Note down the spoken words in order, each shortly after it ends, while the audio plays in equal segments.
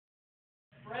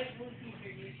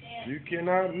You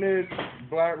cannot miss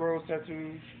Black Rose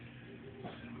Tattoos.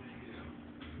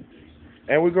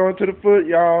 And we're going to the foot,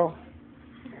 y'all.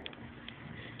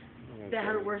 That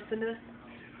hurt worse than this?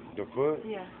 The foot?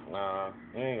 Yeah. Nah,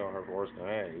 it ain't gonna hurt worse than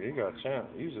that. You got a champ.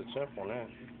 You was a champ on that.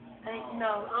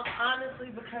 No, I'm honestly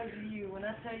because of you. When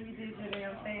I tell you did your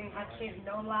damn thing, I can't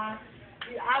no lie.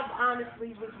 I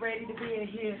honestly was ready to be in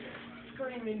here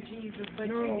screaming Jesus, but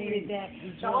you did that.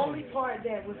 The only part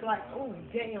that was like, oh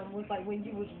damn, was like when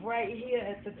you was right here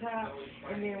at the top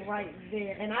and then right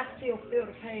there, and I still feel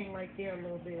the pain right there a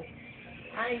little bit.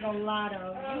 I ain't gonna lie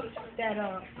though, you fucked that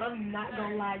up. I'm not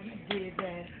gonna lie, you did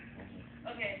that.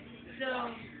 Okay, so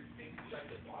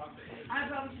I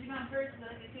probably should have gone first, but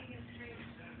I think it's true,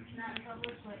 not in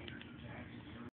public, but